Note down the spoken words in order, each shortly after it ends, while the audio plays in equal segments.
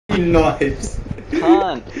He knives.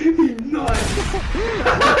 Can't. He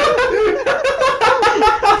knives.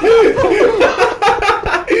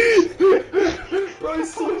 Bro,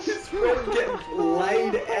 saw his friend get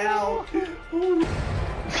laid out.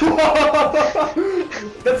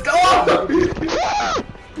 Let's go!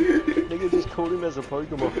 Nigga just called him as a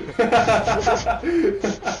Pokemon.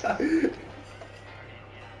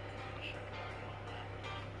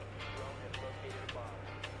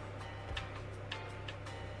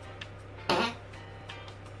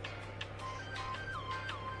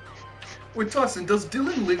 Wait, Tyson, does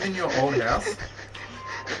Dylan live in your old house?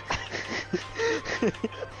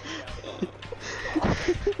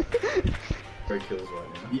 Very kills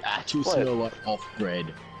right now. The actual smell like off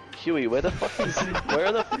bread. Huey, where the fuck is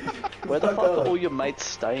where the fuck are all your mates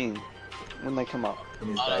staying when they come up? In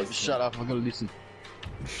his basement. Shut up, I gotta listen.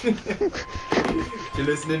 You're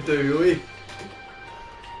listening to Huey?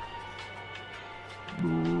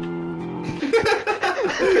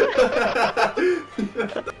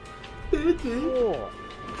 Oh,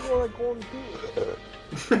 what I gonna do?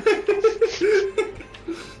 I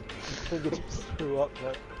think it just threw up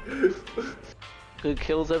there. Good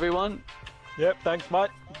kills, everyone. Yep, thanks mate.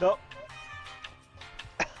 No.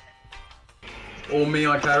 All me,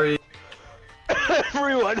 I carry.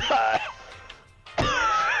 Everyone.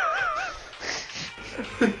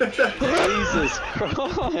 Jesus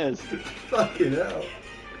Christ. Fucking hell.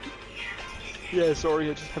 Yeah, sorry,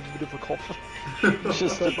 I just have a bit of a cough.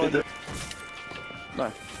 Just a bit of...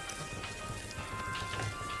 No.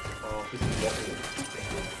 Oh, this is waffle.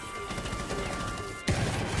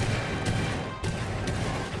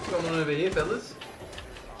 What's going on over here, fellas?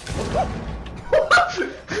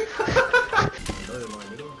 No, my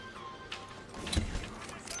middle.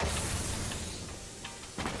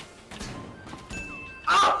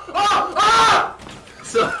 Ah! Ah! Ah!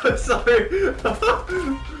 Sorry.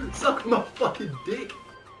 Suck my fucking dick.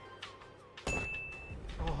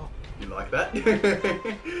 Oh, You like that?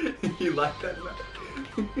 You like that, man?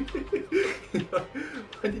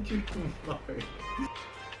 Why did you know?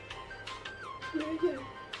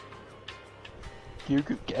 you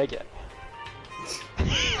could gag it.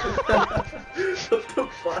 What the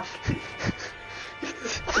fuck?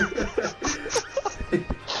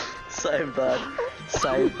 Save that.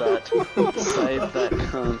 Save that. Save that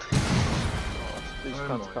cunt. These Oh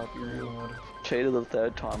cunts my can't be real. God. Cheated the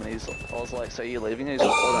third time and he's, I was like, so you're leaving? He's like,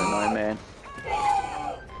 I don't know, man.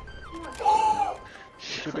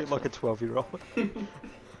 Should be like a 12-year-old.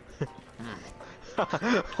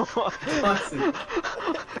 Tyson,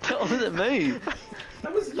 That wasn't me.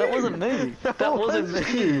 that was you. That wasn't me. That wasn't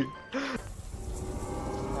me.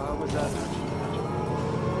 How was that?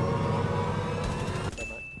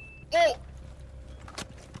 Oh!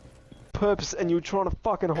 Purpose, and you were trying to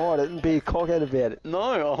fucking hide it and be a cockhead about it.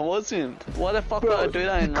 No, I wasn't. Why the fuck Bro, did I do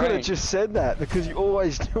that in you could have rank? just said that because you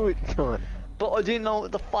always do it, cunt. But I didn't know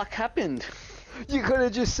what the fuck happened. You could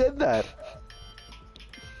have just said that.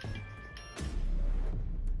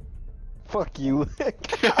 Fuck you.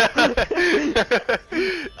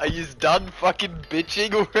 Are you done fucking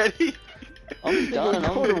bitching already? I'm done.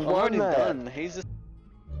 I'm could've won already that. done. He's just...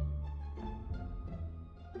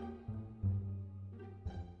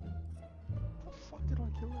 The fuck did I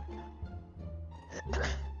kill that?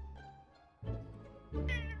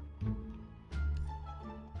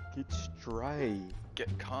 Get stray.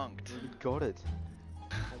 Get conked. You got it.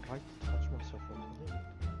 I hate to touch myself on the lip.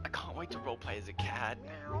 I can't wait to roleplay as a cat.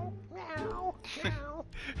 Meow, meow, meow.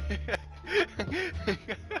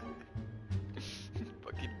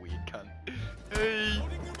 Fucking weird cunt. Hey!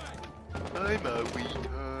 I'm a weird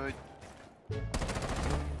cunt.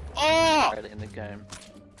 Oh! in the game.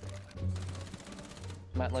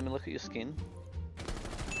 Matt, let me look at your skin.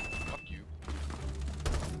 Fuck you.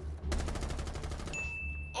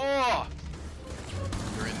 Oh!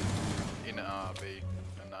 You're in B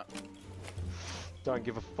and that. Don't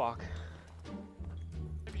give a fuck.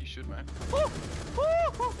 Maybe you should, man. Damn.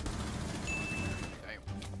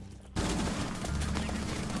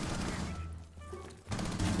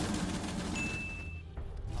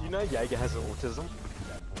 Do you know Jaeger has autism?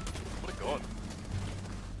 What a god.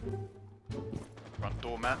 Front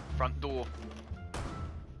door, Matt. Front door.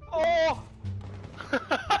 Oh!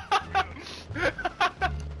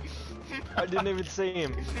 I didn't even see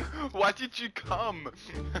him. Why did you come?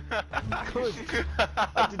 Because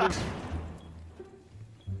I didn't.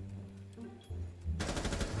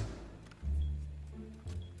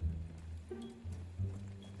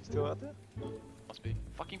 Still out there? Must be.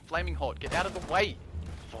 Fucking flaming hot. Get out of the way.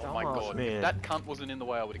 Oh my Dumbass, god. man. If that cunt wasn't in the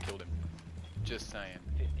way, I would have killed him. Just saying.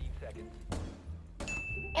 15 seconds.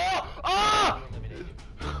 Oh! Ah!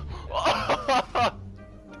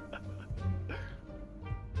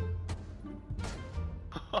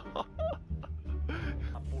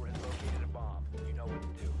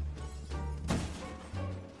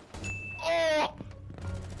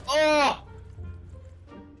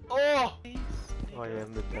 I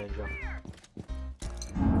am the danger.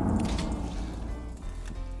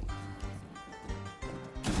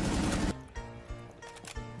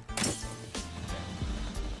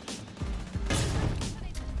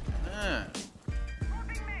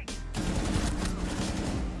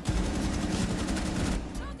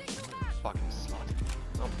 Fucking slut.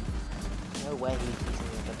 No way he's using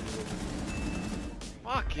the W.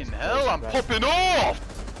 Fucking hell, I'm popping off!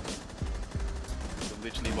 They're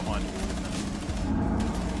literally behind me.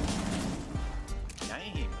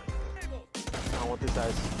 Game. I want this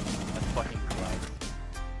as That's fucking great.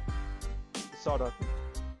 soda.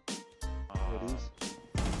 There it is.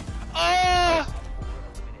 Ah!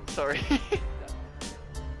 Sorry.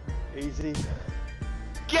 Easy.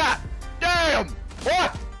 God damn!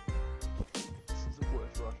 What? This is the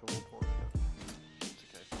worst rush of all time. It's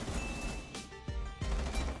okay.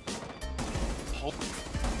 Hold.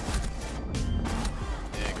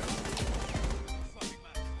 There you go.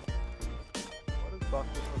 What is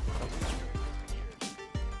Buster?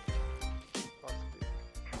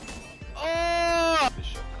 Oh! This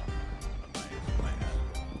shotgun. My hand.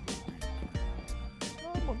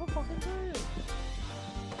 Oh, motherfucking damn!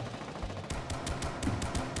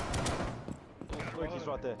 Look, he's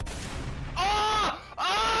right there. Ah!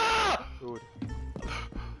 Ah! Good.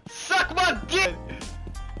 Suck my dick!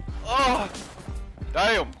 Oh!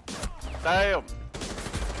 Damn! Damn!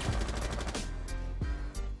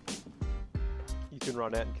 You can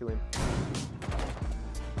run out and kill him.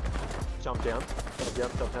 Jump down. Jump down,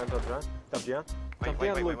 jump down, jump down. Jump down. Jump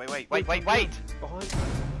down, Luke. Wait! Behind. It's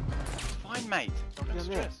fine, mate. Jump No down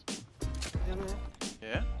there. stress. Down there.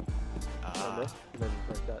 Yeah? Down Ah. there. And then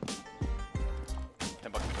break that.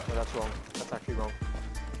 $10 bucks. No, that's wrong. That's actually wrong.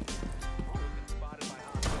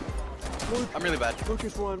 I'm really bad.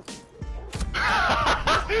 Lucas won.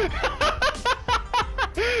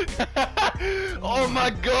 Oh my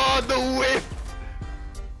god, the whip!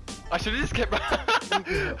 I should have just kept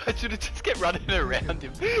I should have just kept running around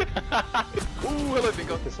him. Ooh, hello, big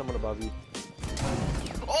guy. There's someone above you.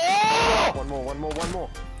 Oh! One more.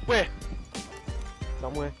 Where?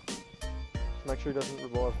 Somewhere. Just make sure he doesn't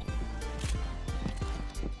revive.